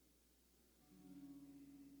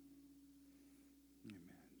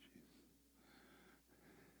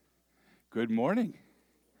Good morning,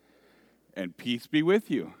 and peace be with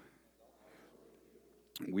you.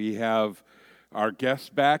 We have our guests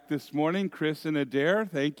back this morning, Chris and Adair.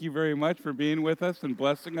 Thank you very much for being with us and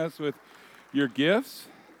blessing us with your gifts.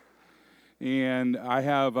 And I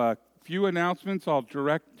have a few announcements. I'll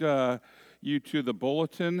direct you to the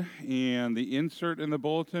bulletin and the insert in the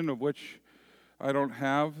bulletin, of which I don't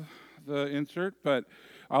have the insert, but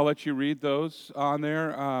I'll let you read those on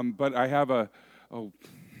there. But I have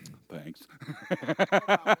thanks.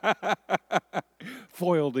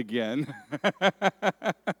 Foiled again.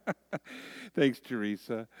 Thanks,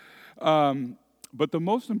 Teresa. But the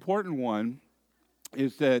most important one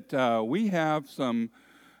is that we have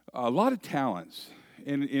a lot of talents.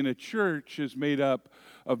 In a church is made up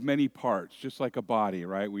of many parts, just like a body,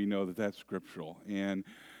 right? We know that that's scriptural. And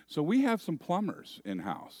so we have some plumbers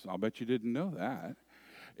in-house. I'll bet you didn't know that.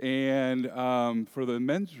 And for the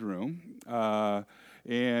men's room,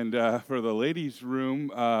 and for the ladies' room,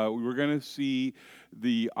 we're going to see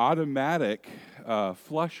the automatic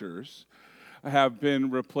flushers have been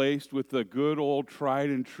replaced with the good old tried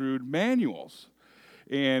and true manuals.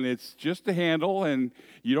 And it's just a handle, and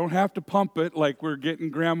you don't have to pump it like we're getting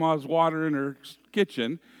grandma's water in her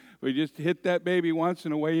kitchen. We just hit that baby once,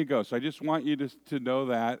 and away you go. So I just want you to know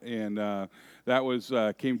that. And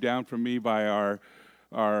that came down from me by our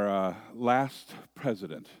last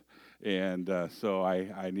president. And so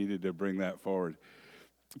I needed to bring that forward.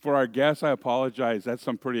 For our guests, I apologize. That's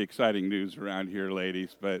some pretty exciting news around here,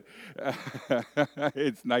 ladies, but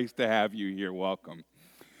it's nice to have you here. Welcome.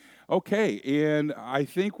 Okay, and I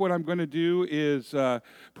think what I'm going to do is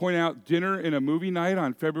point out dinner and a movie night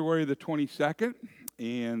on February the 22nd,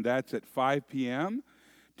 and that's at 5 p.m.,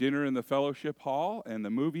 dinner in the fellowship hall, and the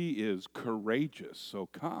movie is Courageous, so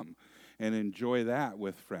come and enjoy that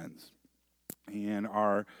with friends. And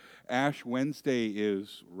our Ash Wednesday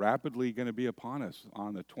is rapidly going to be upon us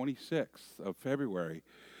on the 26th of February.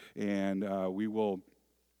 And we will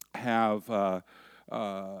have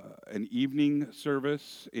an evening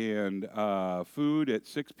service and food at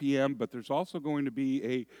 6 p.m., but there's also going to be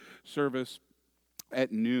a service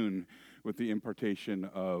at noon with the impartation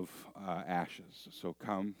of ashes. So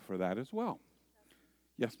come for that as well.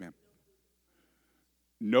 Yes, ma'am.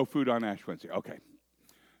 No food on Ash Wednesday. Okay.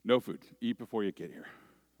 No food. Eat before you get here.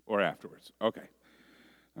 Or afterwards. Okay.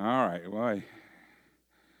 All right. Well,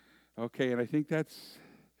 okay, and I think that's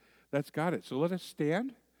got it. So let us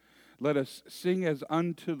stand. Let us sing as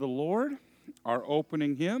unto the Lord. Our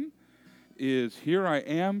opening hymn is Here I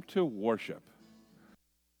Am to Worship.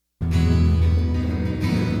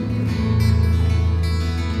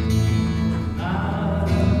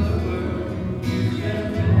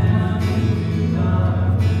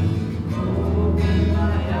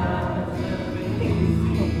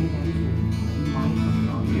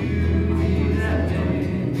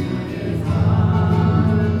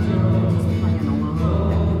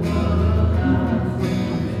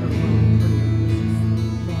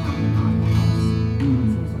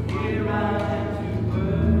 Here I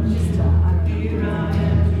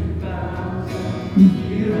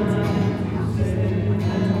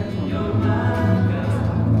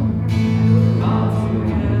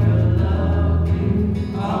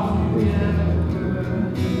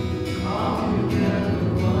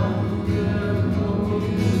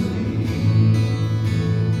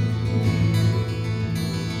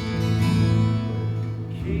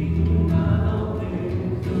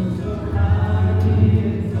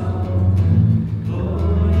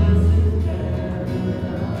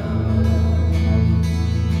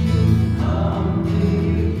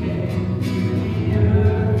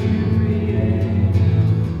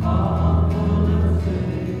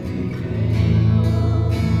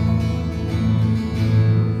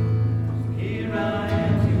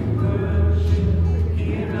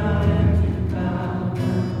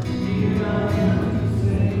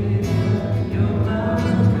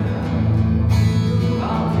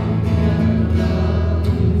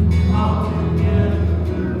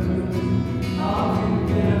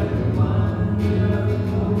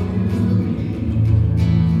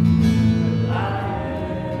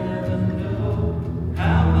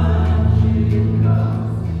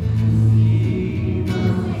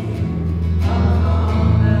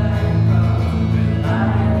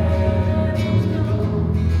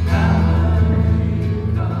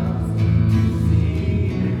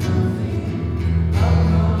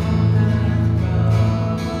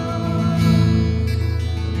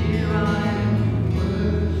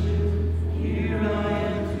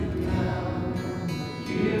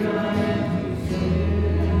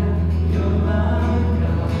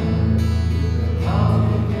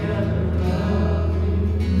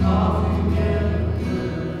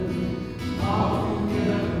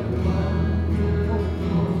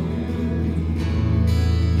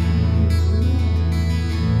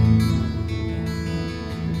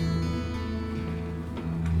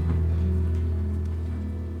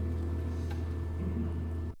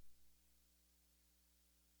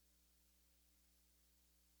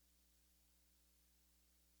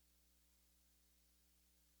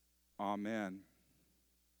Amen.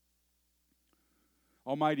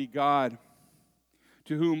 Almighty God,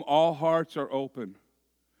 to whom all hearts are open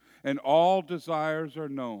and all desires are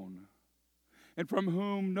known, and from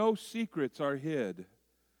whom no secrets are hid,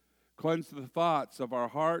 cleanse the thoughts of our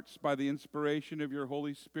hearts by the inspiration of your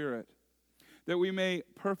Holy Spirit, that we may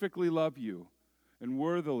perfectly love you and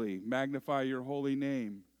worthily magnify your holy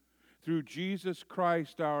name. Through Jesus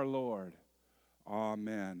Christ our Lord.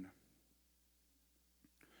 Amen.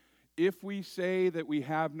 If we say that we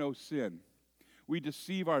have no sin, we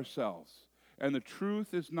deceive ourselves, and the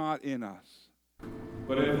truth is not in us.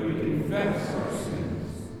 But if we confess our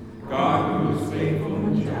sins, God, who is faithful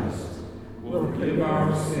and just, will forgive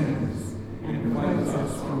our sins and cleanse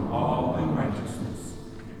us from all unrighteousness.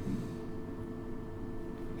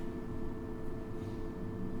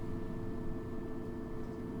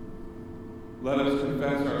 Let us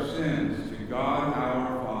confess our sins to God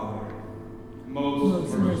our Father.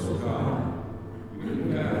 Most merciful God, we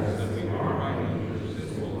confess that we are by nature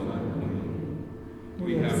sinful and unclean.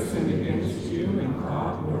 We have sinned against you in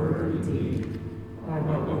thought, word, and deed, by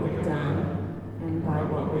what we have done and by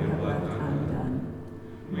what we have left undone.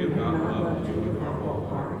 We have not loved you with our whole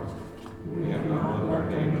heart. We have not loved our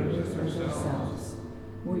neighbors as ourselves.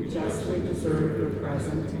 We justly deserve your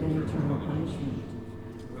present and eternal punishment.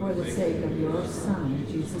 For the sake of your Son,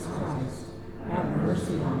 Jesus Christ, have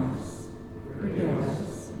mercy on us. Forgive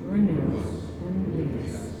us, renew us, and lead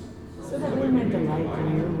us, so that we may delight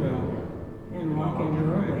in your will and walk in your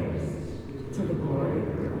ways, to the glory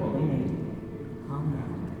of your holy name.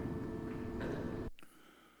 Amen.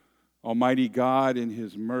 Almighty God, in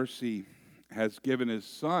his mercy, has given his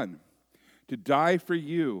Son to die for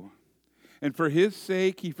you, and for his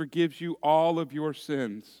sake he forgives you all of your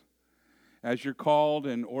sins. As your called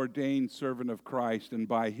and ordained servant of Christ, and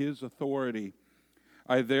by his authority,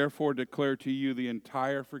 I therefore declare to you the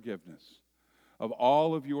entire forgiveness of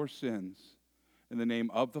all of your sins, in the name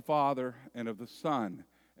of the Father, and of the Son,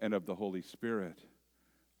 and of the Holy Spirit.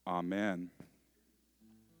 Amen.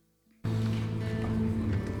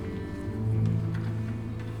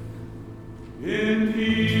 In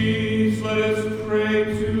peace, let us pray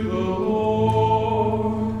to the Lord.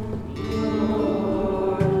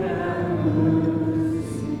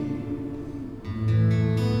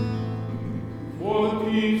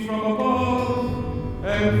 Peace from above,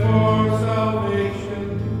 and for salvation,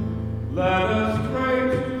 let us pray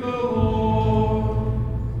to the Lord.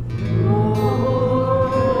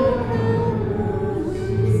 Lord, have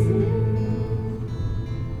mercy.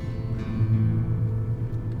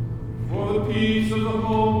 For the peace of the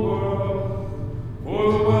whole world, for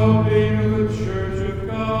the well-being of the Church of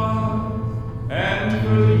God, and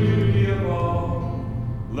for the unity of all,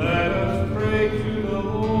 let us pray to the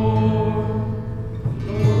Lord.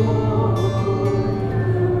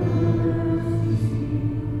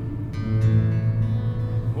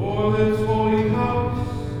 For this holy house,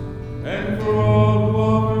 and for all who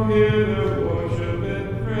offer here their worship and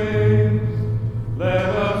praise, let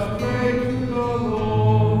us pray to the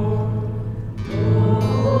Lord.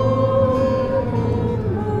 Lord,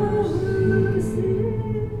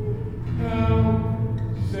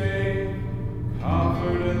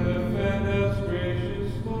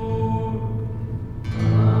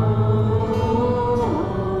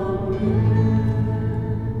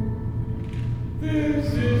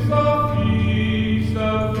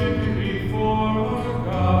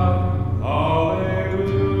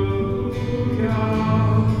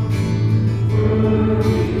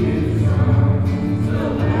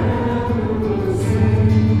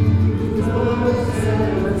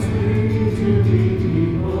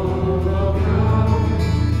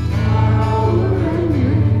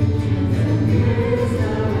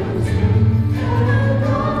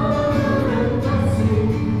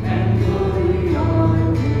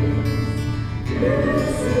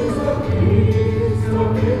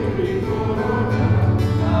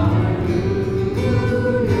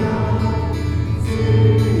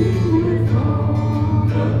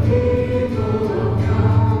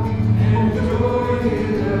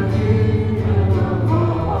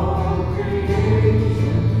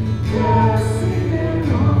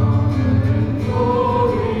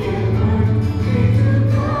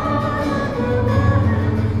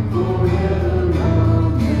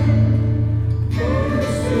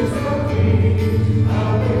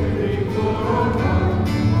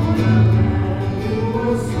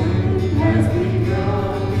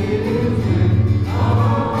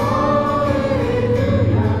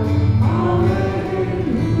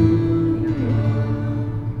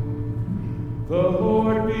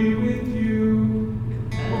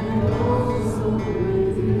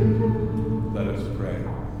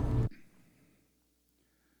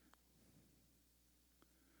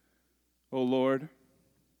 Lord,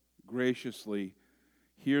 graciously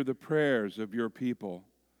hear the prayers of your people,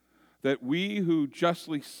 that we who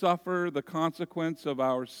justly suffer the consequence of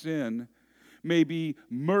our sin may be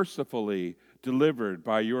mercifully delivered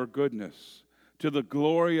by your goodness, to the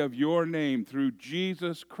glory of your name, through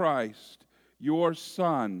Jesus Christ, your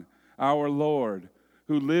Son, our Lord,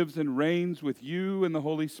 who lives and reigns with you in the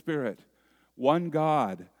Holy Spirit, one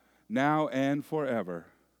God, now and forever.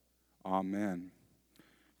 Amen.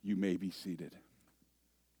 You may be seated.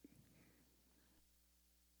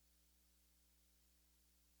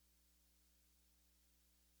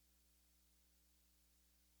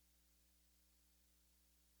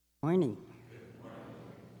 Morning.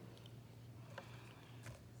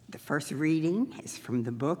 The first reading is from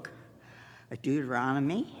the book of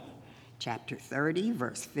Deuteronomy, chapter 30,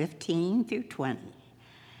 verse 15 through 20,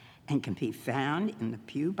 and can be found in the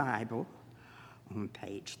Pew Bible on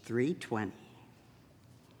page 320.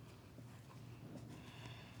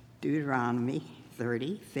 Deuteronomy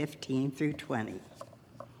 30, 15 through 20.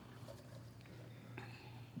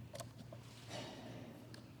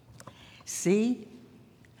 See,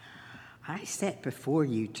 I set before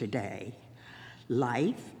you today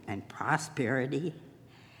life and prosperity,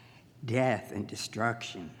 death and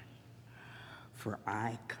destruction. For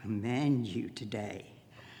I command you today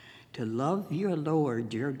to love your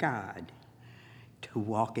Lord your God, to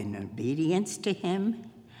walk in obedience to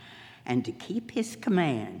him, and to keep his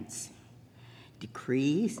commands,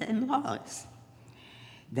 decrees, and laws.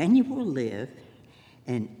 Then you will live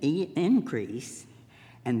and increase,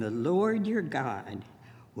 and the Lord your God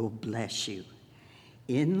will bless you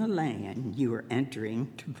in the land you are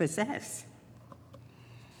entering to possess.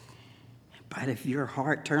 But if your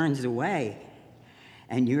heart turns away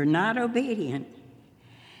and you're not obedient,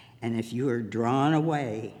 and if you are drawn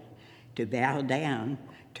away to bow down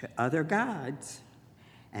to other gods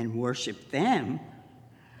and worship them,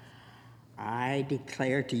 I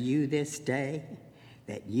declare to you this day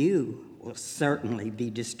that you will certainly be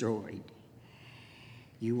destroyed.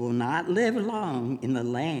 You will not live long in the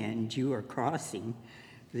land you are crossing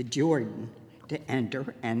the Jordan to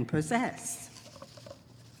enter and possess.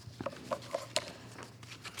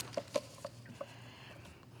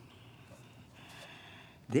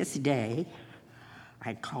 This day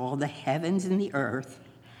I call the heavens and the earth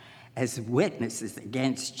as witnesses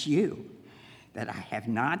against you that I have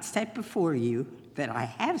set before you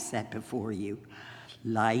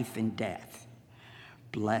life and death,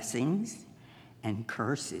 blessings and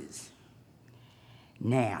curses.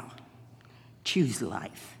 Now, choose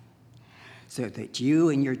life, so that you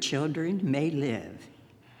and your children may live,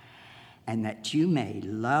 and that you may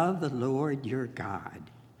love the Lord your God.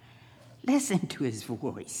 Listen to his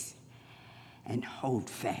voice and hold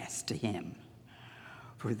fast to him.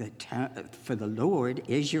 For the Lord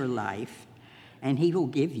is your life, and he will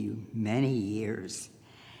give you many years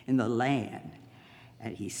in the land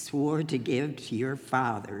that he swore to give to your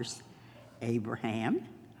fathers, Abraham,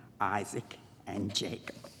 Isaac, and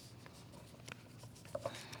Jacob.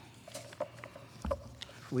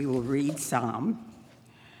 We will read Psalm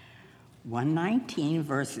 119,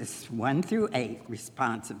 verses 1 through 8,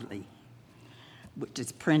 responsively, which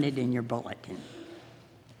is printed in your bulletin.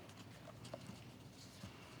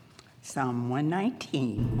 Psalm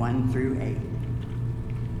 119, 1 through 8.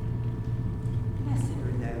 Blessed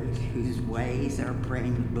are those whose ways are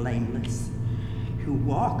blameless, who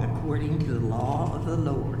walk according to the law of the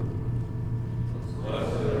Lord.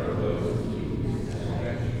 Blessed are those who keep his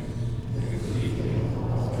statutes and seek him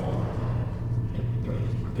all.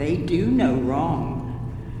 They do no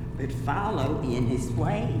wrong, but follow in his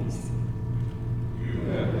ways. You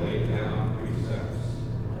have laid down precepts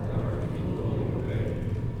that our people obey.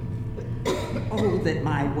 Oh, that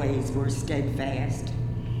my ways were steadfast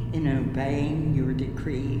in obeying your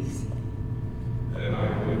decrees. That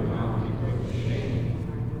I would not be put to shame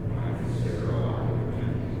when I consider all your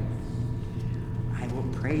commandments. I will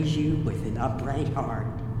praise you with an upright heart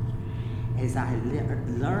as I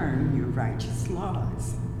learn your righteous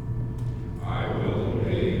laws. I will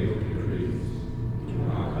obey your decrees. Do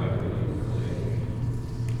not let me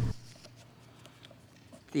forsake.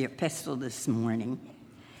 The epistle this morning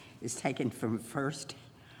is taken from 1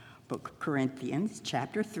 Book of Corinthians,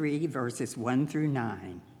 chapter 3, verses 1 through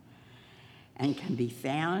 9, and can be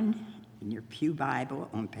found in your Pew Bible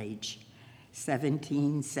on page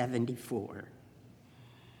 1774.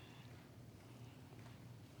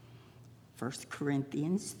 1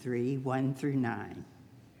 Corinthians 3, 1 through 9.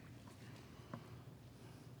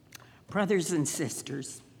 Brothers and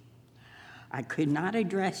sisters, I could not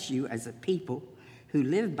address you as a people who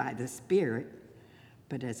live by the Spirit,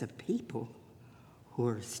 but as a people who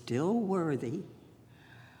are still worthy,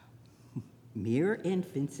 mere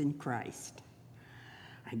infants in Christ.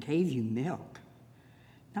 I gave you milk,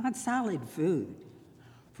 not solid food,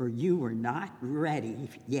 for you were not ready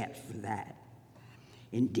yet for that.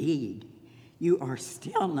 Indeed, you are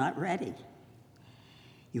still not ready.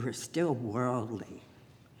 You are still worldly.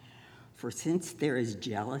 For since there is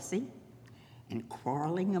jealousy and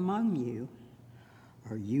quarreling among you,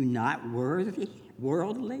 are you not worldly?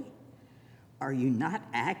 Are you not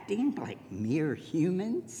acting like mere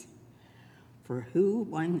humans? For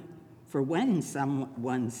when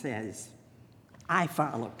someone says, I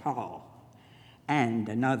follow Paul, and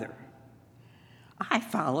another, I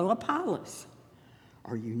follow Apollos,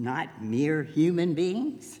 are you not mere human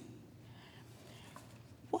beings?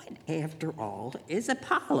 What, after all, is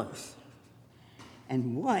Apollos?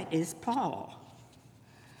 And what is Paul?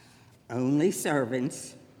 Only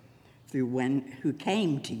servants who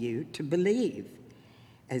came to you to believe,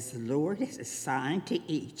 as the Lord has assigned to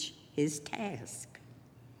each his task.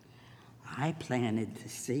 I planted the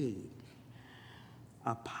seed.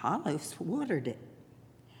 Apollos watered it,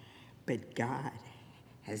 but God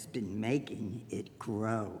has been making it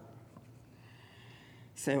grow.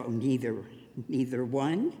 So neither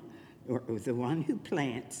one, nor the one who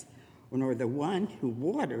plants, nor the one who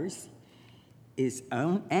waters is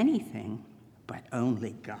anything but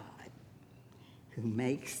only God, who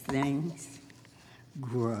makes things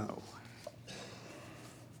grow.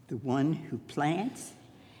 The one who plants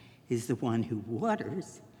is the one who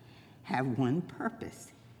waters have one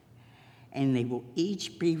purpose, and they will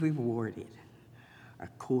each be rewarded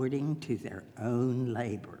according to their own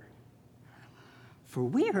labor. For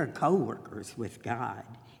we are co-workers with God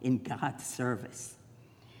in God's service.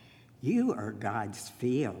 You are God's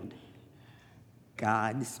field,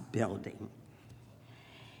 God's building.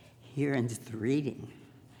 Here ends the reading.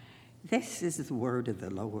 This is the word of the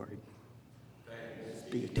Lord. Thanks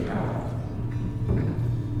be to God.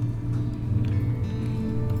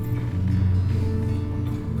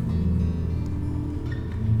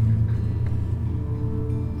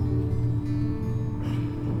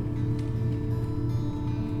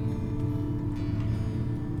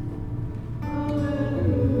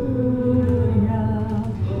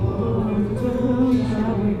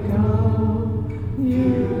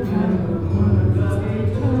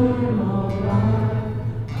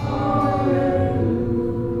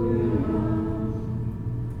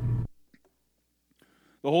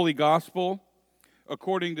 The Holy Gospel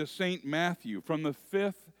according to St. Matthew from the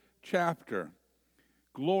 5th chapter.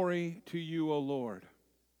 Glory to you, O Lord.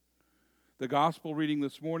 The Gospel reading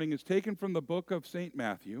this morning is taken from the book of St.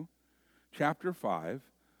 Matthew, chapter 5,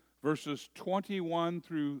 verses 21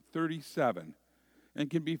 through 37, and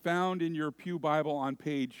can be found in your Pew Bible on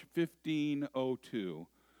page 1502,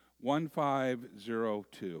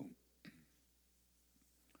 1502.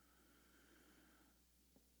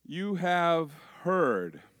 You have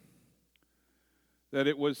heard that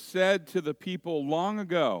it was said to the people long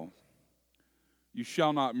ago, you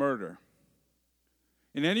shall not murder.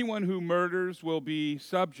 And anyone who murders will be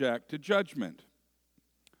subject to judgment.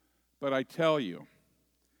 But I tell you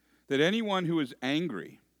that anyone who is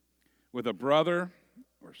angry with a brother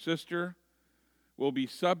or sister will be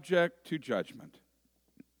subject to judgment.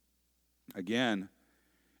 Again,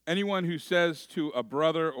 anyone who says to a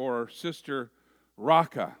brother or sister,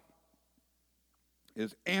 Raka,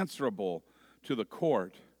 is answerable to the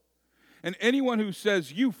court. And anyone who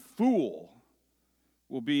says, you fool,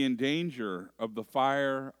 will be in danger of the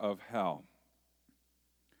fire of hell.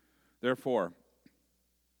 Therefore,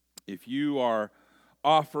 if you are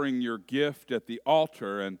offering your gift at the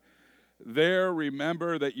altar and there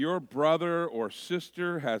remember that your brother or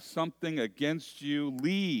sister has something against you,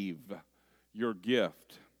 leave your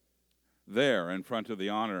gift there in front of the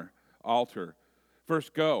altar.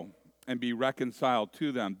 First go and be reconciled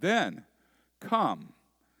to them. Then come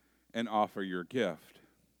and offer your gift.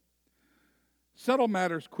 Settle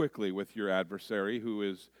matters quickly with your adversary who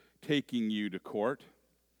is taking you to court.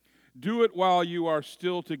 Do it while you are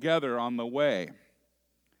still together on the way.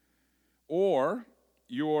 Or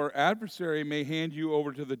your adversary may hand you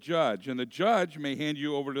over to the judge, and the judge may hand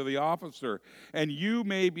you over to the officer, and you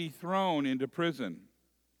may be thrown into prison.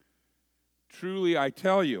 Truly, I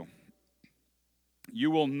tell you, you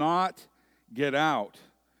will not get out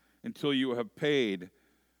until you have paid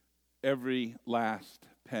every last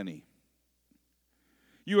penny.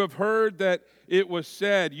 You have heard that it was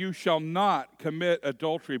said, you shall not commit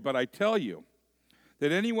adultery, but I tell you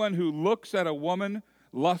that anyone who looks at a woman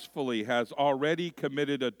lustfully has already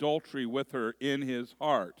committed adultery with her in his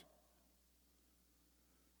heart.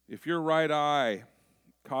 If your right eye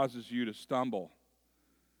causes you to stumble,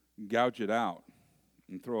 gouge it out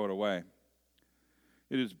and throw it away.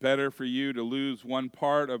 It is better for you to lose one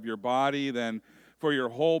part of your body than for your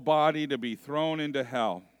whole body to be thrown into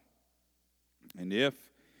hell. And if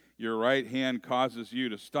your right hand causes you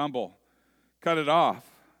to stumble, cut it off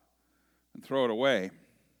and throw it away.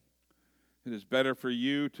 It is better for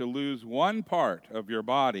you to lose one part of your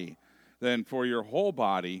body than for your whole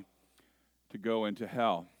body to go into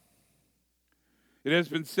hell. It has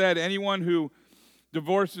been said, anyone who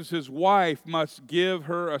divorces his wife must give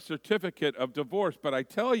her a certificate of divorce. But I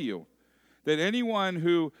tell you that anyone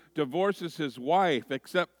who divorces his wife,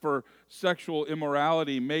 except for sexual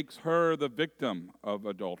immorality, makes her the victim of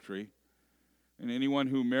adultery. And anyone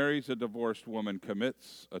who marries a divorced woman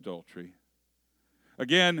commits adultery.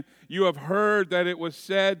 Again, you have heard that it was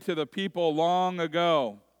said to the people long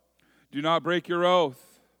ago, do not break your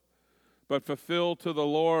oath, but fulfill to the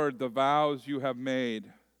Lord the vows you have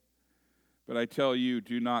made. But I tell you,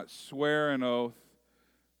 do not swear an oath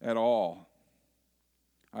at all,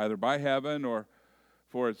 either by heaven, or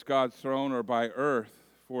for it's God's throne, or by earth,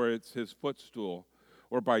 for it's his footstool,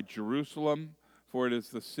 or by Jerusalem, for it is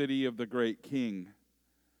the city of the great king.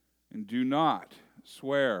 And do not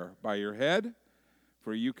swear by your head,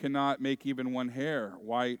 for you cannot make even one hair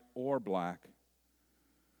white or black.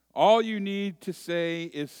 All you need to say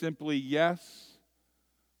is simply yes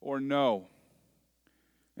or no.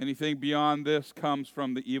 Anything beyond this comes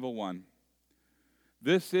from the evil one.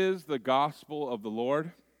 This is the gospel of the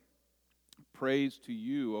Lord. Praise to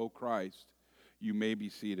you, O Christ. You may be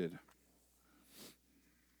seated.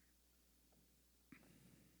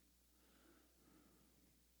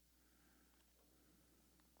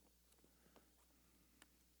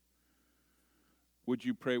 Would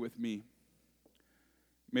you pray with me?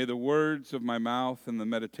 May the words of my mouth and the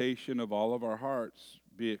meditation of all of our hearts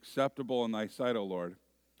be acceptable in thy sight, O Lord,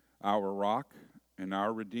 our rock and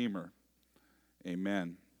our Redeemer.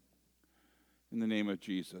 Amen. In the name of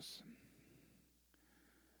Jesus.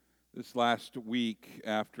 This last week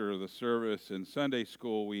after the service in Sunday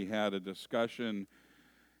school, we had a discussion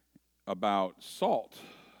about salt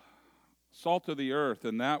of the earth,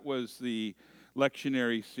 and that was the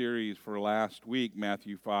lectionary series for last week,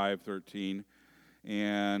 Matthew 5:13.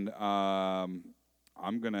 And I'm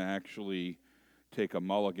going to actually take a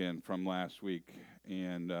mulligan from last week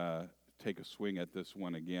and take a swing at this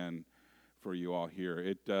one again for you all here.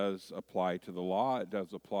 It does apply to the law. It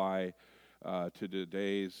does apply to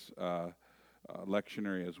today's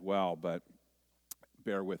lectionary as well, but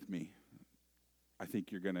bear with me. I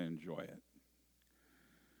think you're going to enjoy it.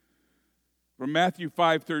 From Matthew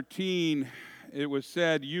 5:13, it was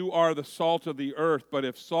said, you are the salt of the earth, but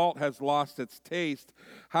if salt has lost its taste,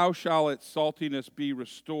 how shall its saltiness be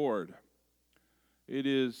restored? It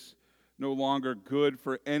is no longer good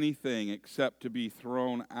for anything except to be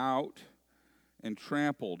thrown out and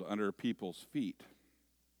trampled under people's feet.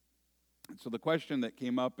 And so the question that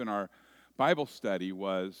came up in our Bible study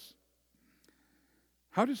was,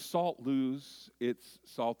 how does salt lose its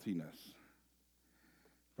saltiness?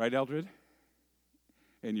 Right, Eldred?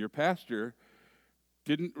 And your pastor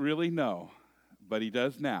didn't really know, but he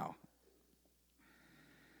does now.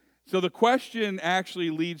 So the question actually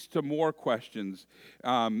leads to more questions.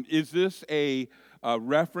 Is this a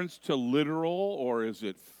reference to literal, or is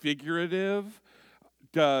it figurative?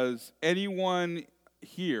 Does anyone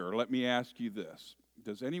here, let me ask you this,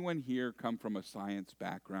 does anyone here come from a science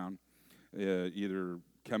background, either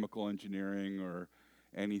chemical engineering or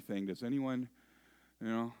anything? Does anyone,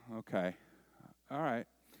 okay, all right.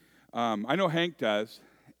 I know Hank does,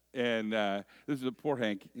 and this is a poor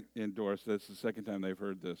Hank and Doris. That's the second time they've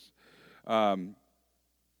heard this. I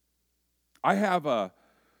have a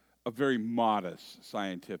very modest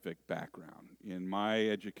scientific background. In my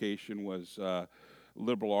education was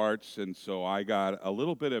liberal arts, and so I got a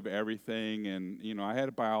little bit of everything. And I had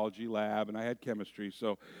a biology lab and I had chemistry,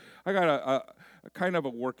 so I got a kind of a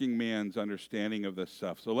working man's understanding of this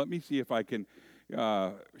stuff. So let me see if I can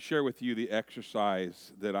share with you the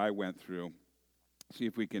exercise that I went through. See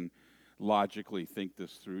if we can logically think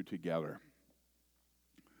this through together.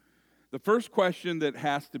 The first question that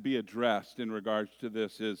has to be addressed in regards to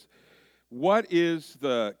this is, what is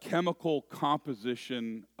the chemical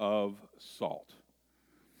composition of salt?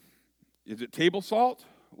 Is it table salt,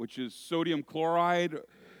 which is sodium chloride?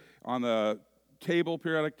 On the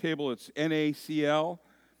periodic table, it's NaCl.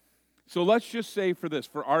 So let's just say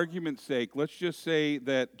for argument's sake, let's just say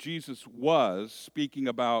that Jesus was speaking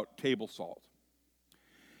about table salt.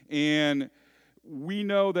 And we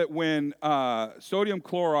know that when sodium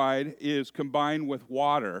chloride is combined with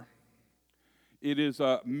water, it is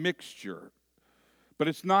a mixture, but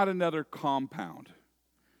it's not another compound.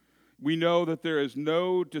 We know that there is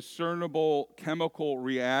no discernible chemical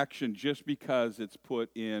reaction just because it's put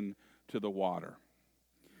into the water.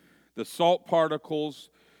 The salt particles,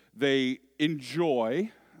 they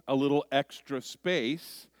enjoy a little extra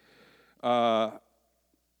space of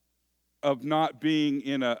not being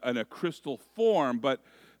in a crystal form, but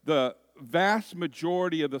the vast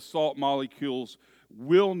majority of the salt molecules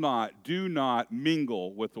do not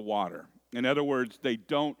mingle with the water. In other words, they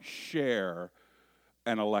don't share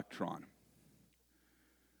an electron.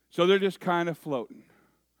 So they're just kind of floating.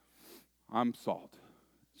 I'm salt.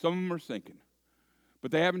 Some of them are sinking, but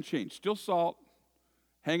they haven't changed. Still salt,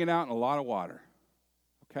 hanging out in a lot of water.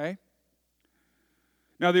 Okay?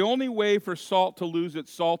 Now, the only way for salt to lose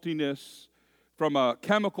its saltiness from a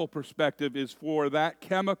chemical perspective is for that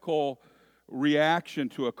chemical reaction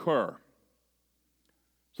to occur.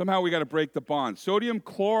 Somehow we got to break the bond. Sodium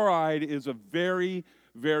chloride is a very,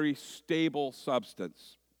 very stable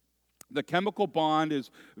substance. The chemical bond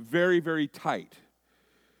is very, very tight.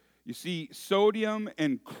 You see, sodium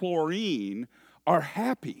and chlorine are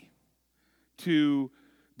happy to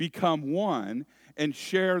become one and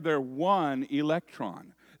share their one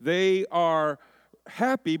electron. They are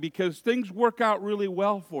happy because things work out really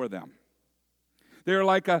well for them. They're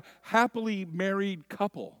like a happily married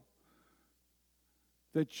couple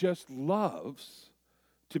that just loves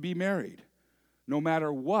to be married, no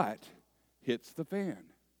matter what hits the fan.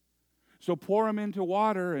 So pour them into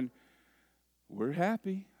water and we're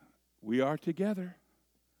happy. We are together.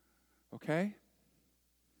 Okay?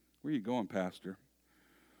 Where are you going, Pastor?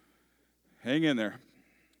 Hang in there.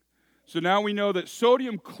 So now we know that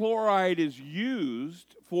sodium chloride is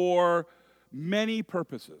used for many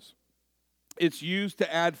purposes. It's used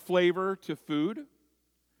to add flavor to food.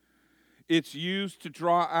 It's used to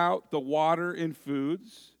draw out the water in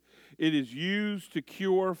foods. It is used to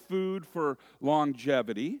cure food for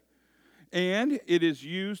longevity. And it is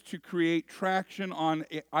used to create traction on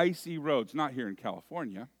icy roads, not here in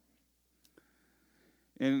California.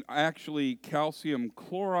 And actually, calcium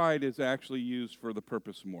chloride is actually used for the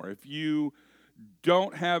purpose more. If you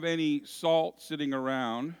don't have any salt sitting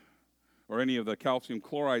around, or any of the calcium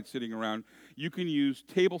chloride sitting around, you can use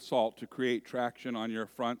table salt to create traction on your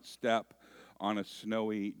front step on a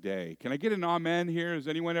snowy day. Can I get an amen here? Has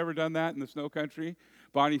anyone ever done that in the snow country?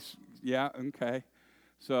 Bonnie, yeah, okay.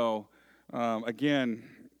 So, again,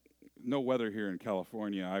 no weather here in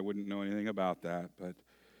California. I wouldn't know anything about that.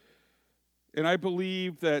 And I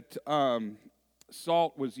believe that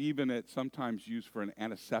salt was even sometimes used for an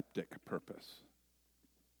antiseptic purpose.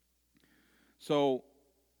 So,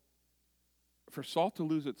 for salt to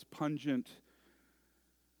lose its pungent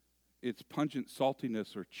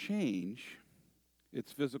saltiness or change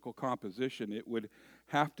its physical composition, it would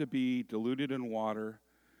have to be diluted in water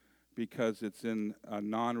because it's in a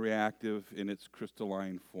non-reactive in its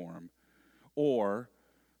crystalline form. Or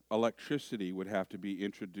electricity would have to be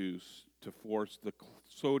introduced to force the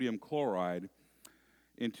sodium chloride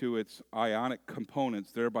into its ionic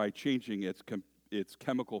components, thereby changing its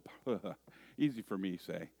chemical, easy for me to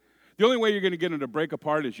say. The only way you're going to get them to break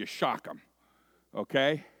apart is you shock them,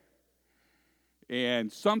 okay?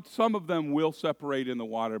 And some of them will separate in the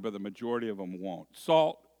water, but the majority of them won't.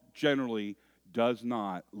 Salt generally does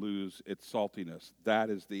not lose its saltiness. That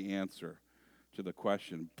is the answer to the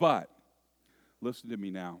question. But listen to me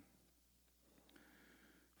now.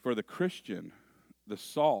 For the Christian, the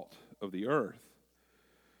salt of the earth,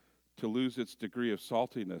 to lose its degree of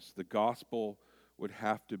saltiness, the gospel would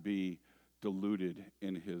have to be diluted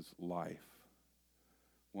in his life.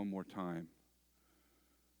 One more time.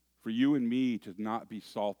 For you and me to not be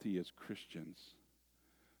salty as Christians,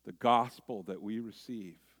 the gospel that we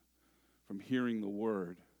receive from hearing the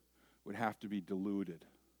word would have to be diluted.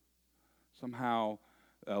 Somehow,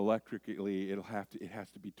 electrically, it has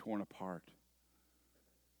to be torn apart.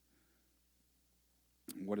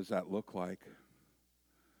 What does that look like?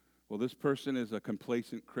 Well, this person is a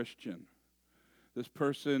complacent Christian. This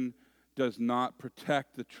person does not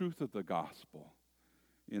protect the truth of the gospel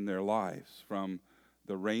in their lives from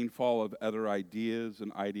the rainfall of other ideas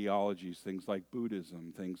and ideologies, things like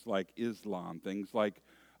Buddhism, things like Islam, things like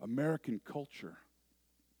American culture.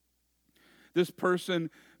 This person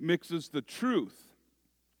mixes the truth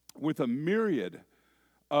with a myriad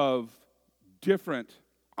of different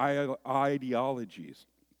ideologies.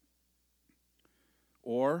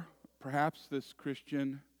 Or perhaps this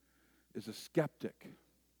Christian is a skeptic.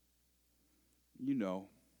 You know,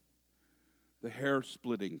 the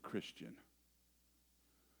hair-splitting Christian.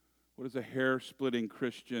 What does a hair-splitting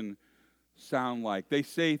Christian sound like? They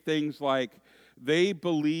say things like, they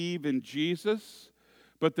believe in Jesus,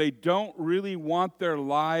 but they don't really want their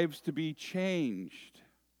lives to be changed.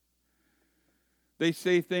 They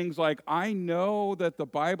say things like, I know that the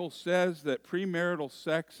Bible says that premarital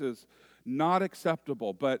sex is not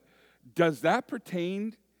acceptable, but does that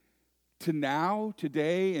pertain to now,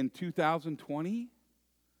 today, in 2020?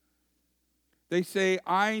 They say,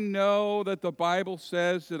 I know that the Bible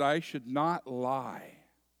says that I should not lie,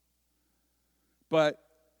 but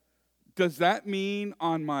does that mean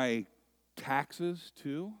on my taxes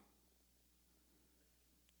too?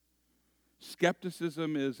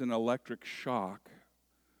 Skepticism is an electric shock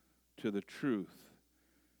to the truth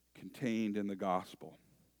contained in the gospel.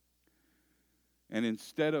 And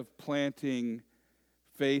instead of planting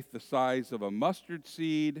faith the size of a mustard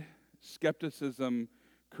seed, skepticism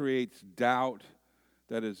creates doubt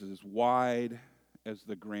that is as wide as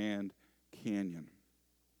the Grand Canyon.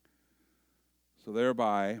 So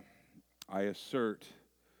thereby, I assert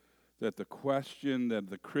that the question that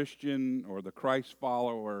the Christian or the Christ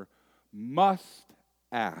follower must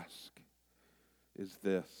ask is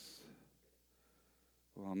this.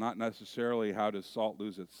 Well, not necessarily how does salt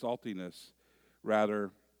lose its saltiness.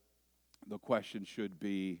 Rather, the question should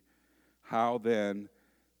be, how then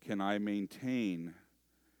can I maintain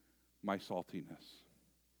my saltiness?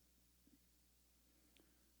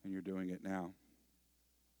 And you're doing it now.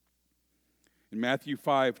 In Matthew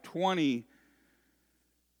 5:20,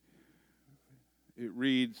 it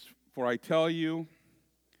reads, For I tell you,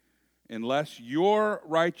 unless your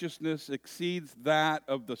righteousness exceeds that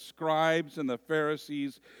of the scribes and the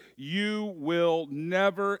Pharisees, you will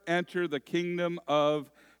never enter the kingdom of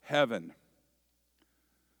heaven.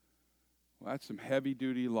 Well, that's some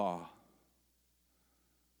heavy-duty law.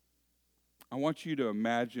 I want you to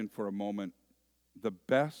imagine for a moment the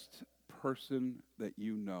best person that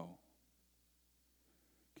you know.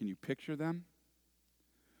 Can you picture them?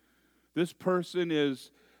 This person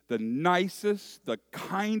is the nicest, the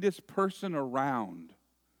kindest person around.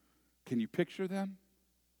 Can you picture them?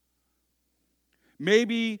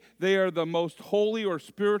 Maybe they are the most holy or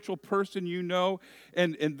spiritual person you know,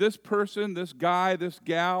 and this person, this guy, this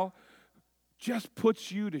gal, just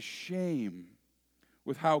puts you to shame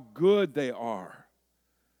with how good they are.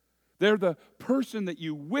 They're the person that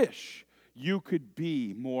you wish you could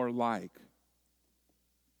be more like.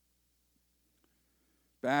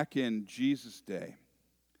 Back in Jesus' day,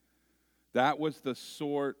 that was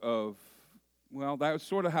sort of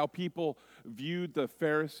how people viewed the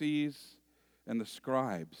Pharisees and the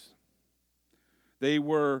scribes. They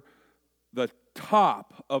were the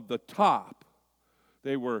top of the top.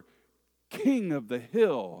 They were king of the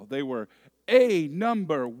hill. They were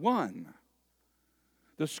number one.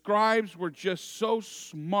 The scribes were just so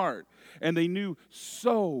smart, and they knew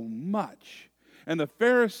so much. And the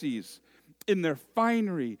Pharisees, in their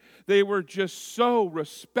finery, they were just so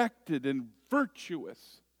respected and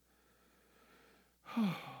virtuous.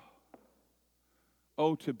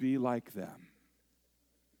 Oh, to be like them.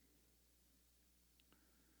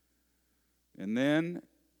 And then,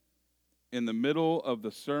 in the middle of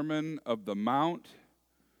the Sermon of the Mount,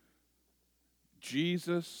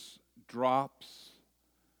 Jesus drops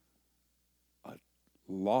a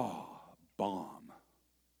law bomb.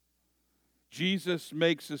 Jesus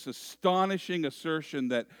makes this astonishing assertion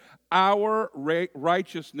that our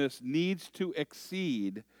righteousness needs to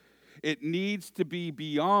exceed, it needs to be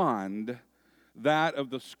beyond that of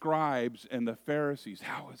the scribes and the Pharisees.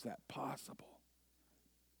 How is that possible?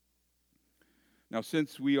 Now,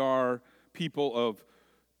 since we are people of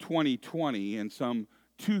 2020 and some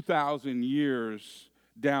 2,000 years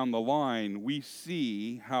down the line, we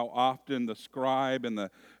see how often the scribe and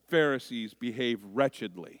the Pharisees behave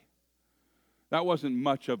wretchedly. That wasn't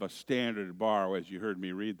much of a standard bar as you heard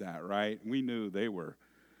me read that, right? We knew they were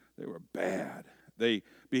bad. They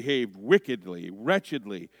behaved wickedly,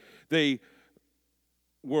 wretchedly. They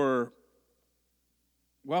were,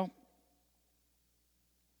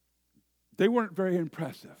 they weren't very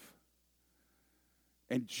impressive.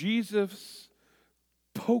 And Jesus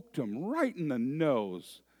poked them right in the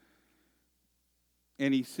nose.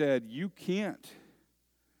 And he said, you can't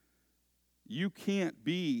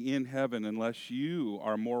be in heaven unless you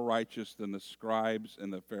are more righteous than the scribes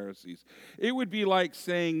and the Pharisees. It would be like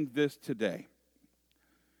saying this today.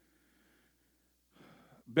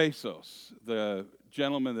 Bezos, the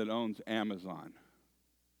gentleman that owns Amazon,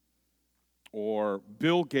 or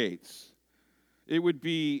Bill Gates. It would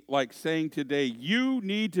be like saying today, you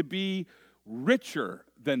need to be richer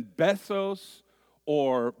than Bezos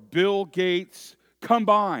or Bill Gates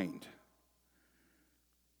combined.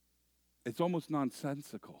 It's almost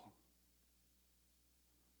nonsensical.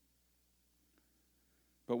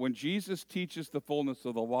 But when Jesus teaches the fullness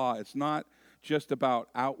of the law, it's not just about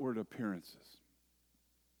outward appearances.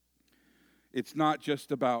 It's not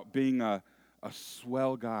just about being a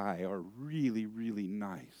swell guy or really, really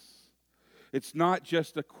nice. It's not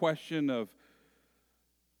just a question of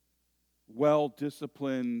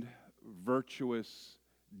well-disciplined, virtuous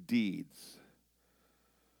deeds.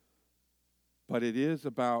 But it is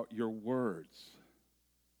about your words.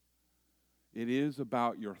 It is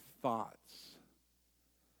about your thoughts.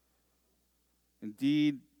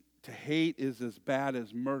 Indeed, to hate is as bad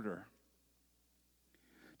as murder.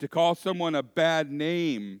 To call someone a bad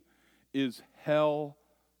name is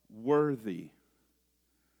hell-worthy.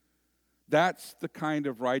 That's the kind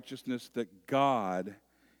of righteousness that God,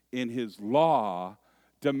 in His law,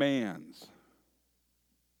 demands.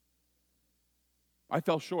 I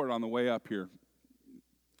fell short on the way up here.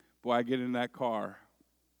 Boy, I get in that car,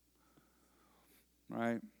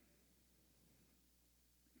 right?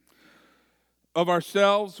 Of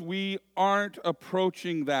ourselves, we aren't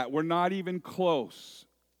approaching that. We're not even close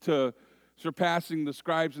to surpassing the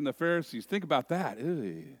scribes and the Pharisees. Think about that.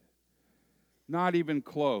 Ew. Not even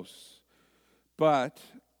close. But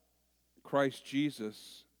Christ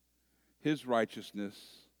Jesus, His righteousness,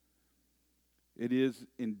 it is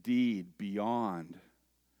indeed beyond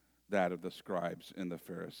that of the scribes and the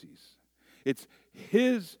Pharisees. It's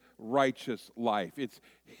His righteous life. It's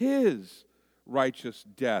His righteous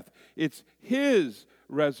death. It's His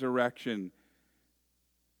resurrection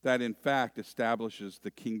that in fact establishes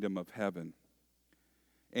the kingdom of heaven.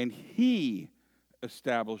 And He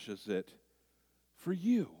establishes it for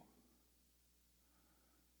you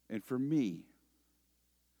and for me.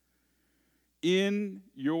 In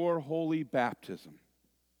your holy baptism,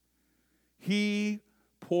 He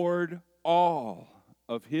poured all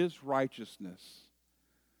of His righteousness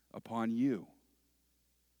upon you.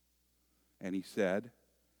 And He said,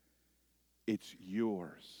 it's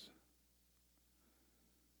yours.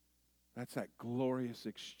 That's that glorious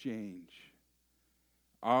exchange.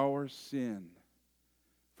 Our sin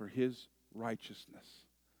for His righteousness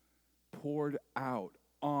poured out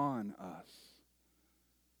on us.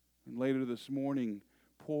 And later this morning,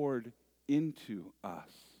 poured into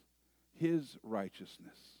us. His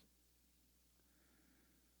righteousness.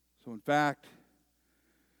 So in fact,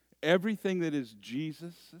 everything that is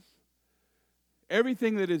Jesus's,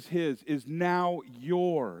 everything that is His is now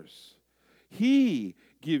yours. He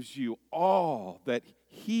gives you all that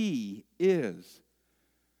He is,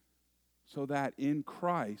 so that in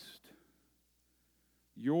Christ,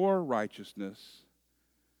 your righteousness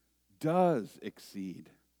does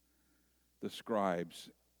exceed the scribes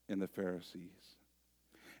and the Pharisees.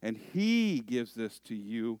 And He gives this to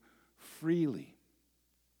you freely.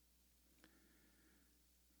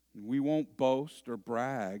 We won't boast or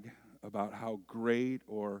brag about how great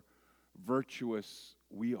or virtuous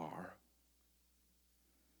we are.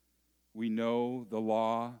 We know the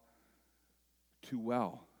law too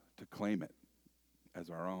well to claim it as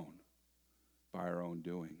our own, by our own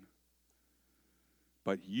doing.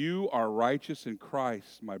 But you are righteous in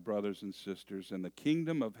Christ, my brothers and sisters, and the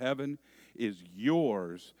kingdom of heaven is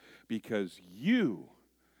yours because you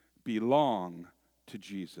belong to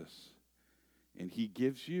Jesus. And He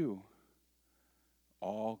gives you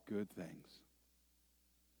all good things.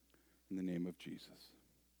 In the name of Jesus.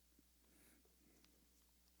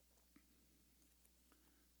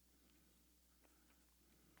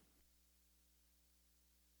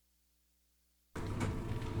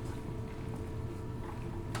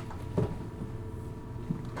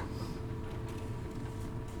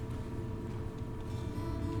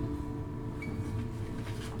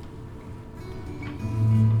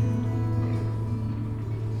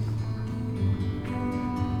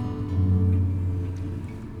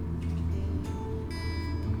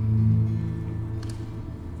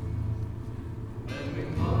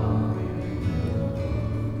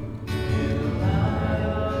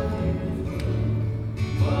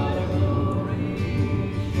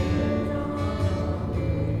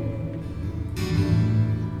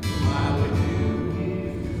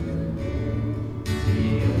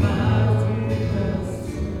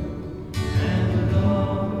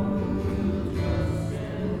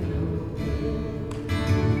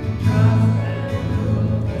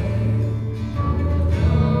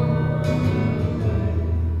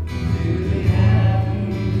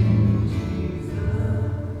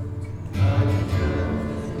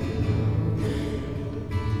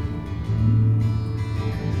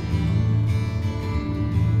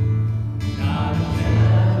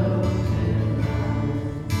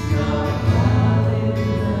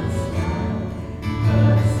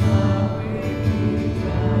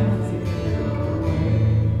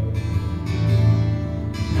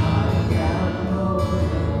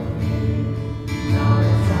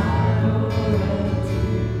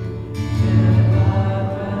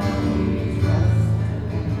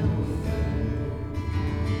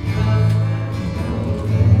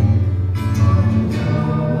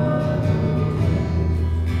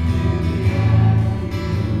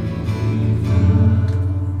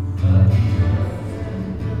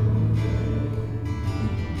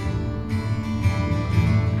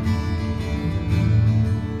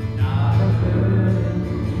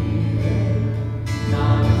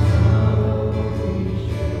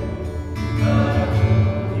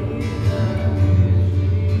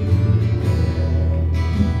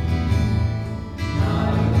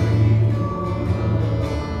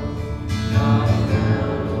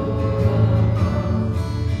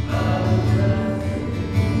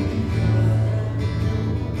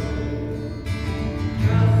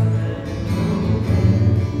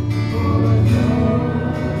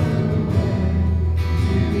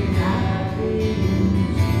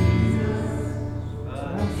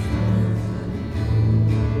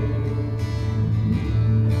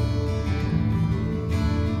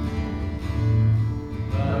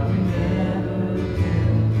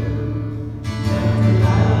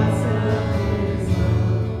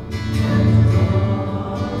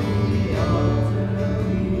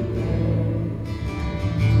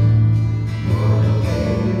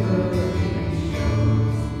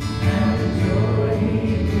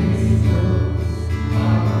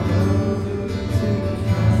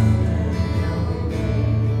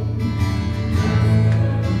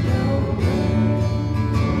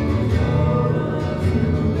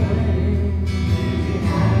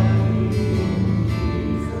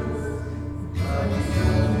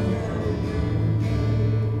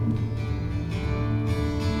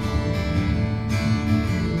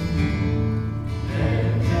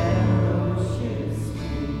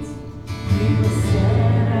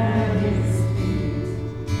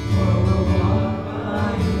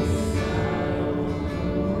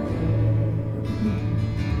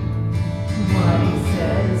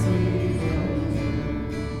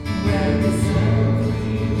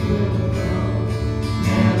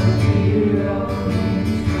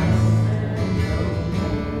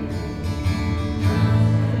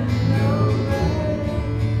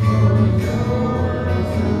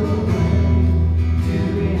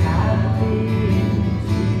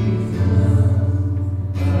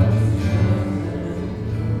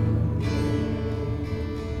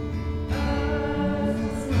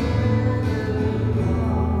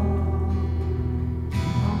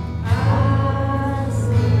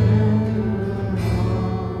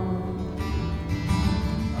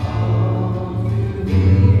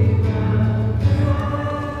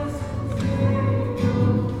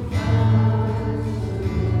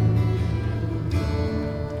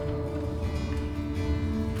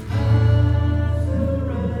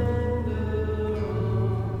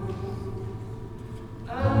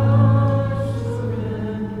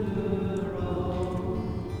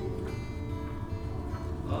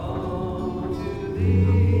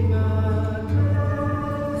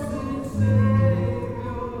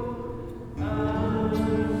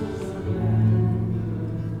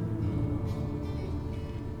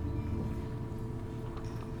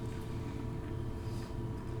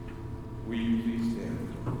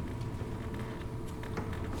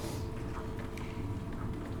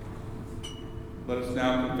 Let us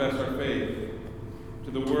now confess our faith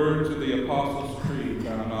to the words of the Apostles' Creed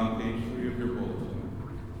found on page 3 of your bulletin.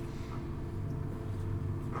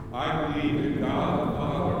 I believe in God the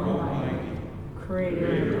Father Almighty,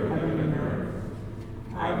 creator of heaven and earth.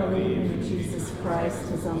 I believe in Jesus Christ,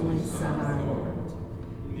 his only Son, our Lord.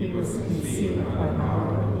 He was conceived by the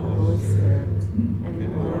power of the Holy Spirit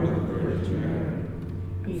and born of the Virgin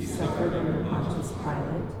Mary. He suffered under Pontius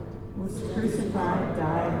Pilate, was crucified,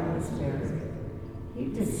 died, and was buried. He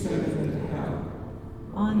descended into hell.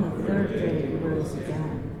 On the third day he rose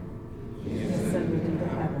again. He ascended into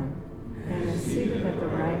heaven and is seated at the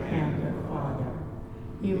right hand of the Father.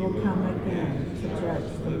 He will come again to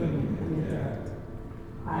judge the living and the dead.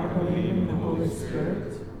 I believe in the Holy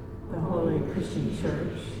Spirit, the holy Christian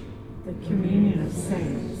Church, the communion of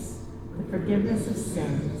saints, the forgiveness of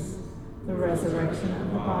sins, the resurrection of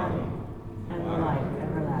the body, and the life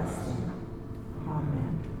everlasting. Amen.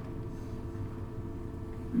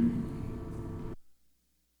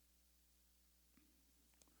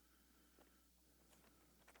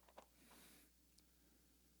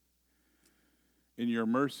 In your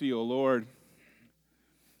mercy, O Lord,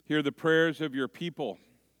 hear the prayers of your people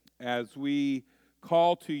as we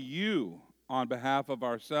call to you on behalf of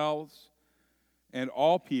ourselves and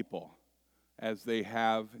all people as they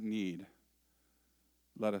have need.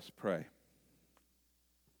 Let us pray.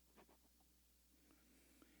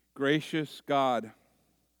 Gracious God,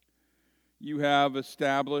 you have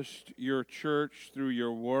established your church through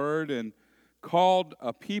your word and called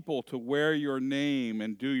a people to wear your name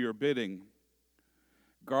and do your bidding.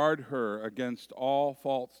 Guard her against all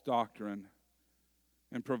false doctrine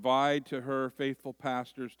and provide to her faithful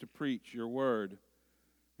pastors to preach your word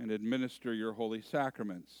and administer your holy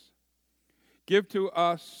sacraments. Give to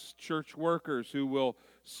us church workers who will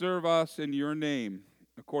serve us in your name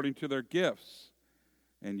according to their gifts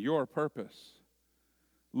and your purpose.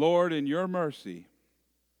 Lord, in your mercy,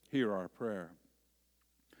 hear our prayer.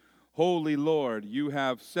 Holy Lord, you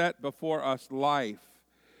have set before us life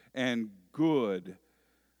and good,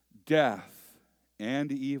 death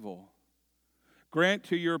and evil. Grant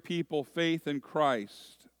to your people faith in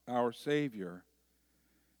Christ, our Savior,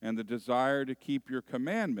 and the desire to keep your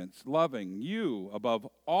commandments, loving you above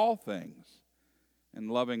all things, and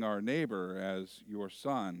loving our neighbor as your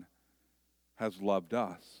Son has loved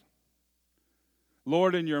us.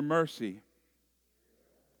 Lord, in your mercy,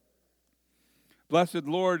 blessed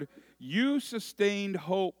Lord, you sustained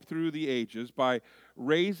hope through the ages by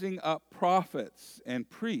raising up prophets and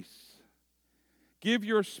priests. Give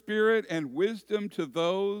your spirit and wisdom to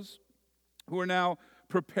those who are now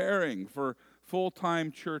preparing for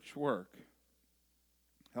full-time church work.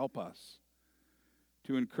 Help us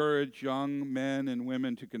to encourage young men and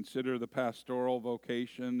women to consider the pastoral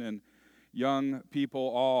vocation and young people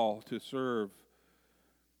all to serve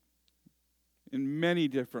in many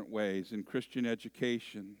different ways in Christian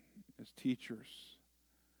education as teachers.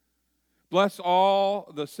 Bless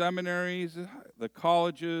all the seminaries, the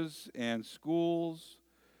colleges, and schools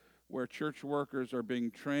where church workers are being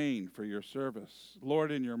trained for your service. Lord,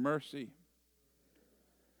 in your mercy.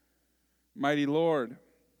 Mighty Lord,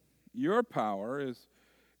 your power is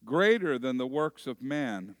greater than the works of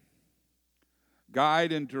man.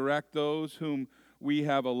 Guide and direct those whom we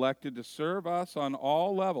have elected to serve us on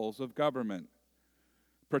all levels of government.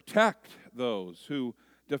 Protect those who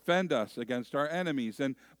defend us against our enemies,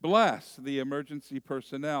 and bless the emergency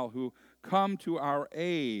personnel who come to our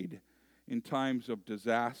aid in times of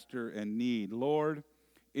disaster and need. Lord,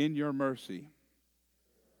 in your mercy.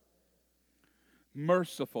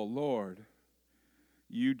 Merciful Lord,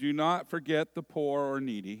 you do not forget the poor or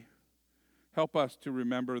needy. Help us to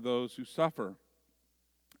remember those who suffer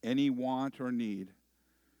any want or need,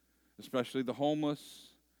 especially the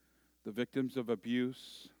homeless, the victims of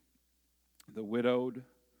abuse, the widowed,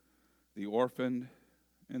 the orphaned,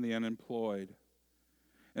 and the unemployed.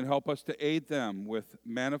 And help us to aid them with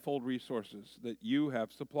manifold resources that you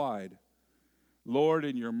have supplied. Lord,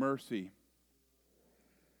 in your mercy.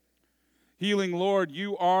 Healing Lord,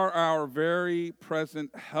 you are our very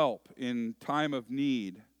present help in time of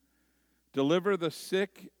need. Deliver the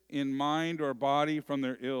sick in mind or body from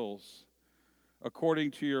their ills.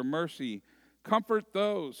 According to your mercy, comfort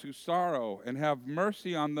those who sorrow and have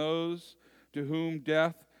mercy on those to whom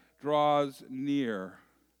death draws near.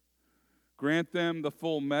 Grant them the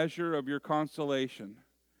full measure of your consolation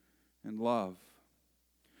and love.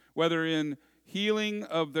 Whether in healing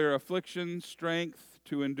of their affliction, strength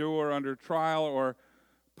to endure under trial, or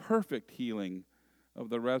perfect healing of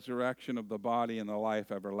the resurrection of the body and the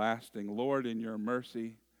life everlasting. Lord, in your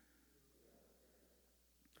mercy.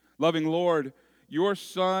 Loving Lord, Your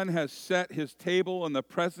Son has set his table in the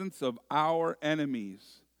presence of our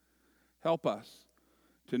enemies. Help us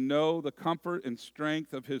to know the comfort and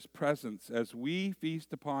strength of his presence as we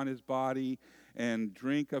feast upon his body and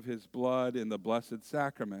drink of his blood in the blessed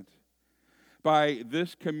sacrament. By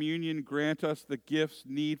this communion, grant us the gifts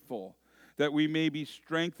needful, that we may be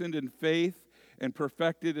strengthened in faith and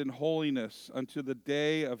perfected in holiness unto the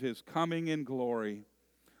day of his coming in glory.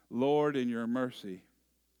 Lord, in your mercy.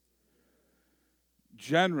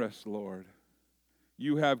 Generous Lord,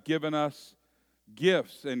 you have given us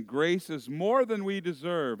gifts and graces more than we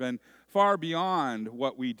deserve and far beyond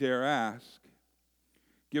what we dare ask.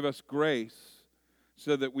 Give us grace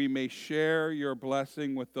so that we may share your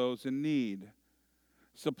blessing with those in need.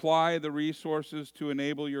 Supply the resources to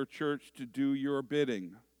enable your church to do your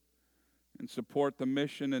bidding and support the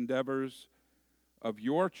mission endeavors of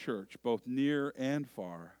your church, both near and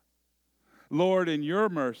far. Lord, in your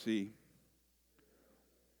mercy,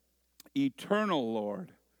 eternal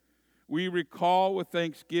Lord, we recall with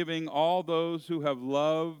thanksgiving all those who have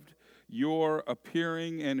loved your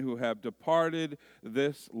appearing and who have departed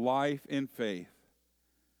this life in faith.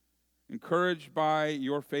 Encouraged by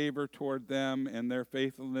your favor toward them and their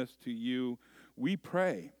faithfulness to you, we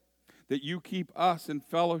pray that you keep us in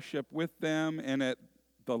fellowship with them and at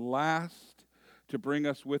the last to bring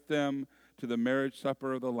us with them to the marriage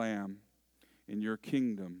supper of the Lamb in your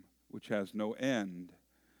kingdom, which has no end.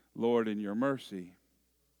 Lord, in your mercy.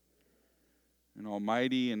 And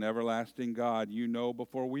almighty and everlasting God, you know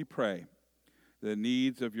before we pray the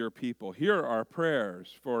needs of your people. Hear our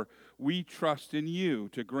prayers, for we trust in you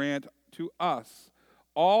to grant to us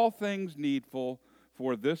all things needful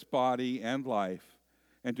for this body and life,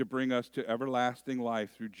 and to bring us to everlasting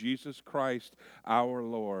life through Jesus Christ our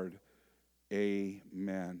Lord.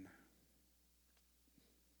 Amen.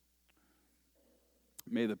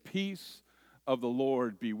 May the peace of the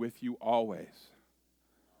Lord be with you always.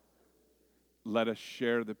 Let us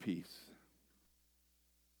share the peace.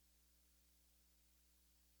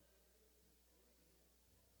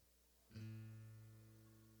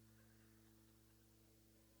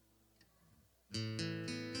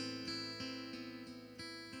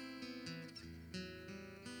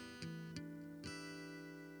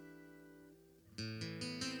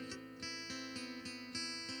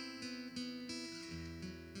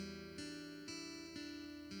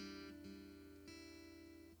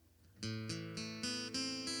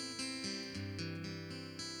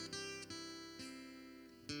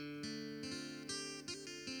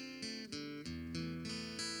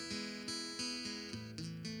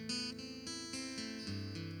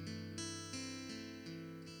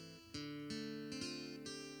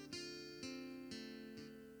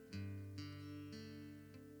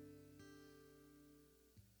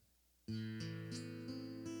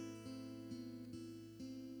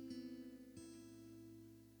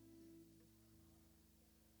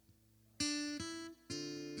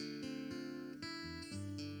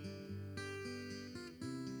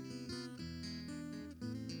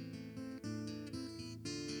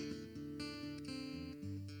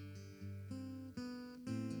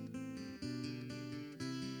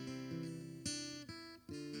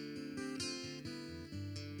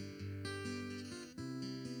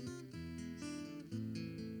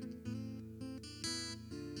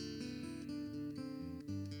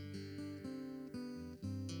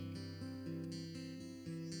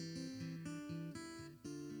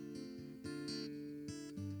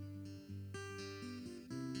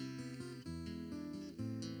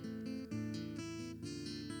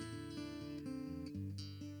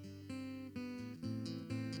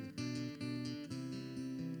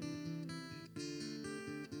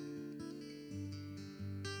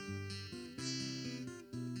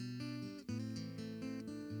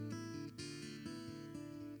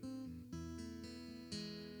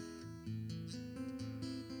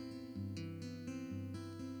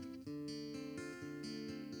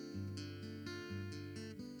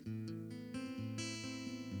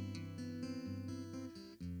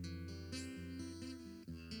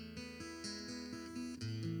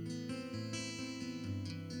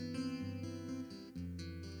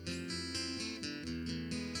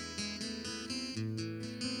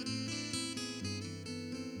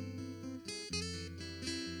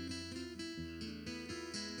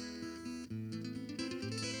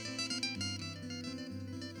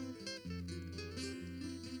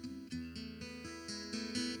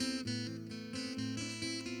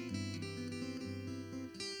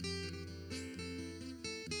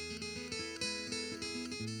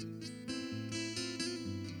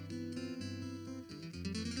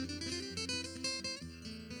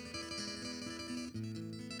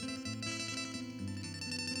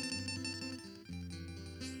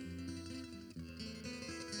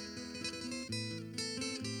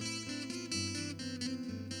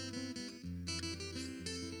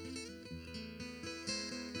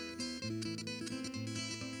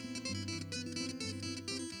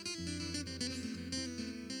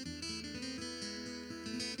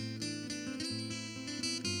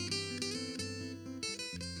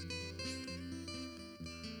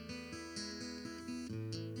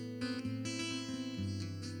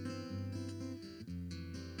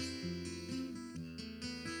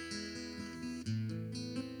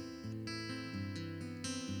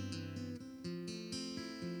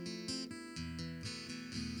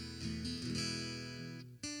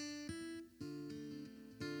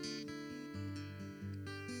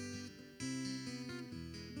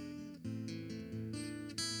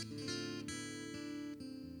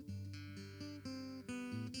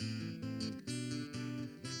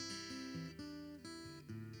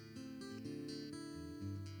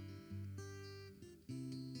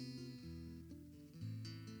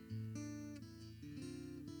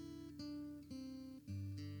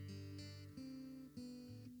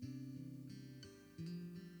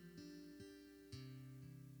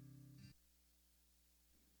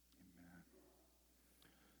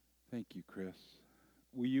 Thank you, Chris.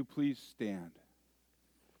 Will you please stand?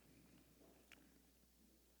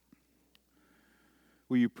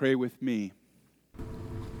 Will you pray with me?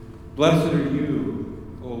 Blessed are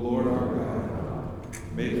you, O Lord our God,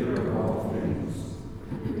 maker of all things.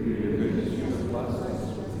 Through your goodness you have blessed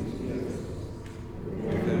us with these gifts.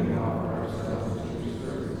 With them we offer ourselves to your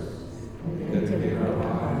service, and dedicate our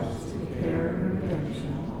lives to the care and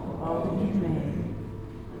redemption of all that you made,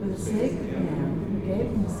 for the sake of him who gave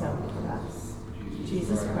himself for us,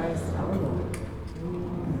 Jesus Christ our Lord.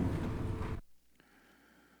 Amen.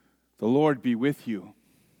 The Lord be with you.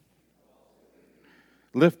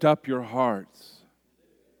 Lift up your hearts.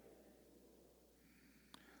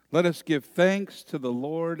 Let us give thanks to the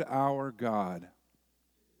Lord our God.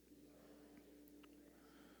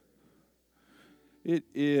 It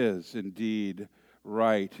is indeed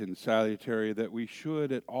right and salutary that we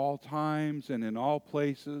should at all times and in all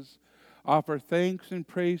places offer thanks and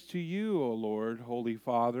praise to you, O Lord, Holy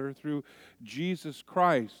Father, through Jesus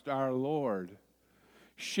Christ our Lord.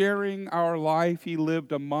 Sharing our life, he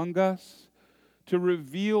lived among us to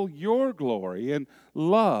reveal your glory and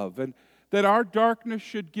love, and that our darkness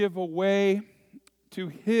should give way to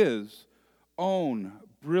his own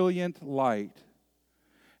brilliant light.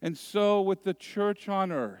 And so with the church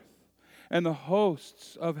on earth and the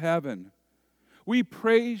hosts of heaven, we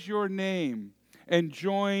praise your name and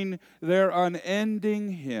join their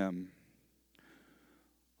unending hymn.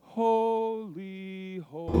 Holy,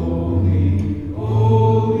 holy,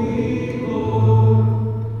 holy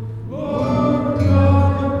Lord, Lord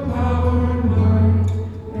God of power and might,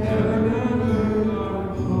 heaven and earth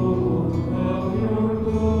are full of your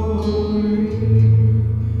glory.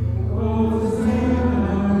 Hosanna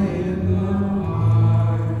in the highest.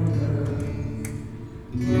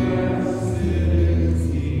 Blessed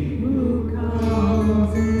is he who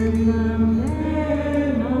comes in the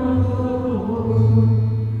name of the Lord.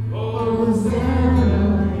 Hosanna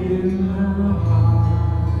in the highest.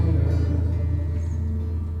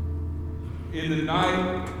 In the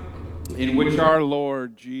night in which our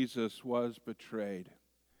Lord Jesus was betrayed,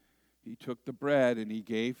 he took the bread and he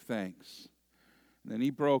gave thanks. And then he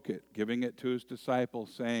broke it, giving it to his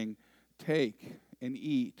disciples, saying, "Take and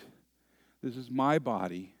eat. This is my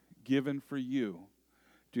body given for you.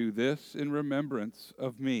 Do this in remembrance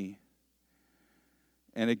of me."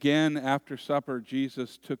 And again, after supper,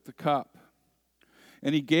 Jesus took the cup,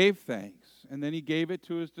 and he gave thanks. And then he gave it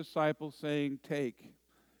to his disciples, saying, "Take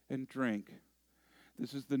and drink.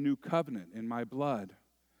 This is the new covenant in my blood,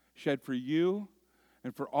 shed for you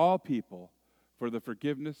and for all people for the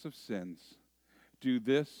forgiveness of sins. Do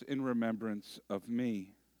this in remembrance of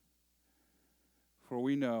me." For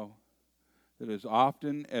we know that as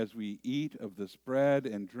often as we eat of this bread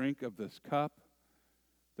and drink of this cup,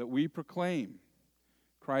 that we proclaim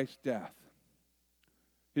Christ's death,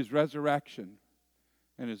 his resurrection,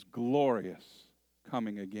 and his glorious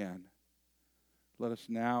coming again. Let us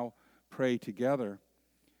now pray together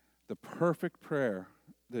the perfect prayer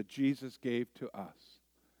that Jesus gave to us.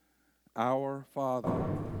 Our Father,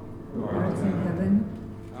 Who art in heaven,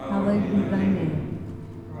 hallowed be thy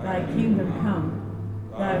name. Thy kingdom come,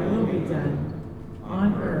 thy will be done,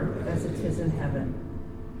 on earth as it is in heaven.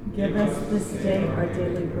 Give us this day our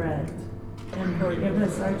daily bread, and forgive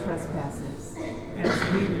us our trespasses,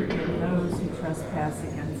 as we forgive those who trespass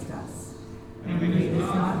against us. And lead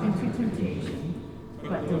us not into temptation,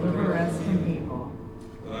 but deliver us from evil.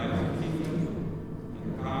 thy kingdom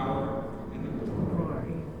and power and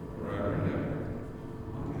Glory. forever and ever.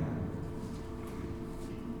 Amen.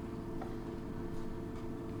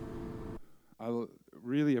 I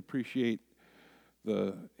really appreciate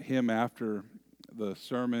the hymn after the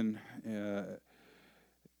sermon, and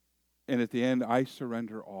at the end, "I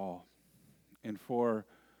surrender all." And for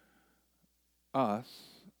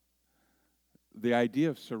us, the idea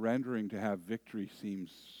of surrendering to have victory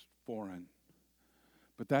seems foreign.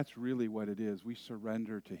 But that's really what it is. We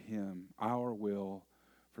surrender to him, our will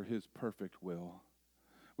for his perfect will.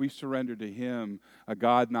 We surrender to him, a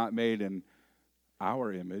God not made in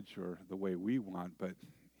our image or the way we want, but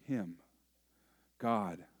him,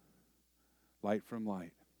 God, light from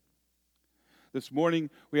light. This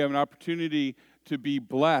morning, we have an opportunity to be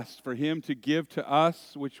blessed, for him to give to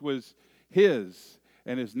us, which was his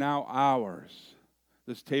and is now ours.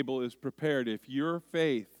 This table is prepared. If your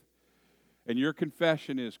faith and your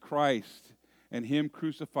confession is Christ and him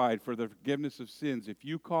crucified for the forgiveness of sins, if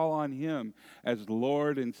you call on him as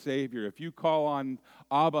Lord and Savior, if you call on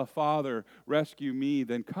Abba, Father, rescue me,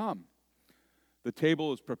 then come. The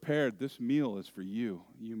table is prepared. This meal is for you.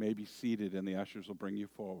 You may be seated, and the ushers will bring you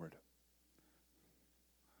forward.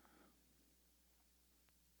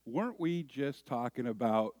 weren't we just talking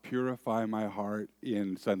about Purify My Heart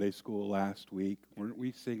in Sunday school last week? Weren't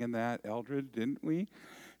we singing that, Eldred, didn't we?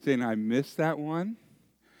 Saying, I missed that one?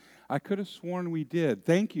 I could have sworn we did.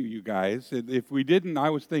 Thank you, you guys. If we didn't, I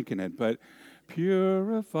was thinking it. But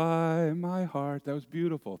purify my heart. That was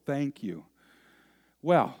beautiful. Thank you.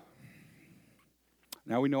 Well,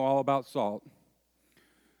 now we know all about salt,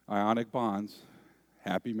 ionic bonds,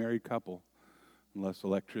 happy married couple, unless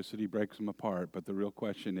electricity breaks them apart. But the real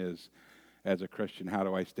question is, as a Christian, how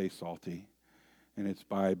do I stay salty? And it's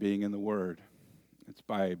by being in the Word. It's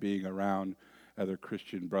by being around other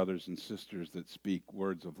Christian brothers and sisters that speak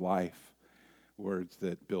words of life, words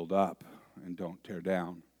that build up and don't tear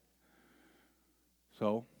down.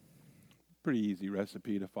 So, pretty easy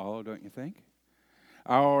recipe to follow, don't you think?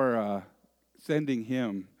 Our sending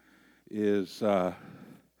hymn is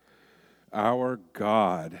Our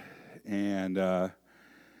God. And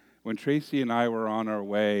when Tracy and I were on our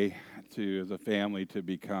way to, as a family, to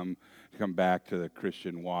come back to the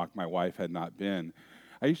Christian walk, my wife had not been.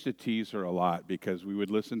 I used to tease her a lot because we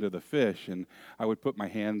would listen to the Fish, and I would put my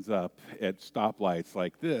hands up at stoplights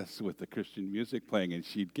like this with the Christian music playing, and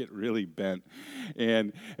she'd get really bent.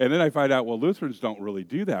 And then I find out, well, Lutherans don't really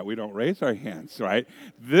do that. We don't raise our hands, right?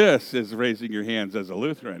 This is raising your hands as a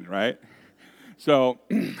Lutheran, right? So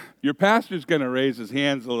your pastor's going to raise his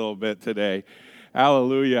hands a little bit today.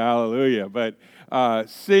 Hallelujah, hallelujah. But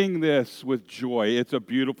sing this with joy. It's a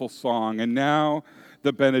beautiful song. And now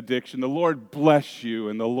the benediction. The Lord bless you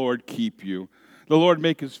and the Lord keep you. The Lord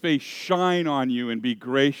make his face shine on you and be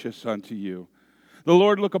gracious unto you. The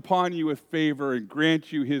Lord look upon you with favor and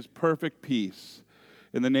grant you his perfect peace.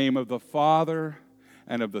 In the name of the Father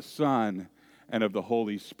and of the Son and of the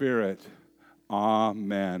Holy Spirit.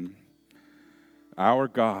 Amen. Our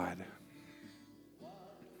God.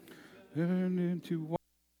 Turn into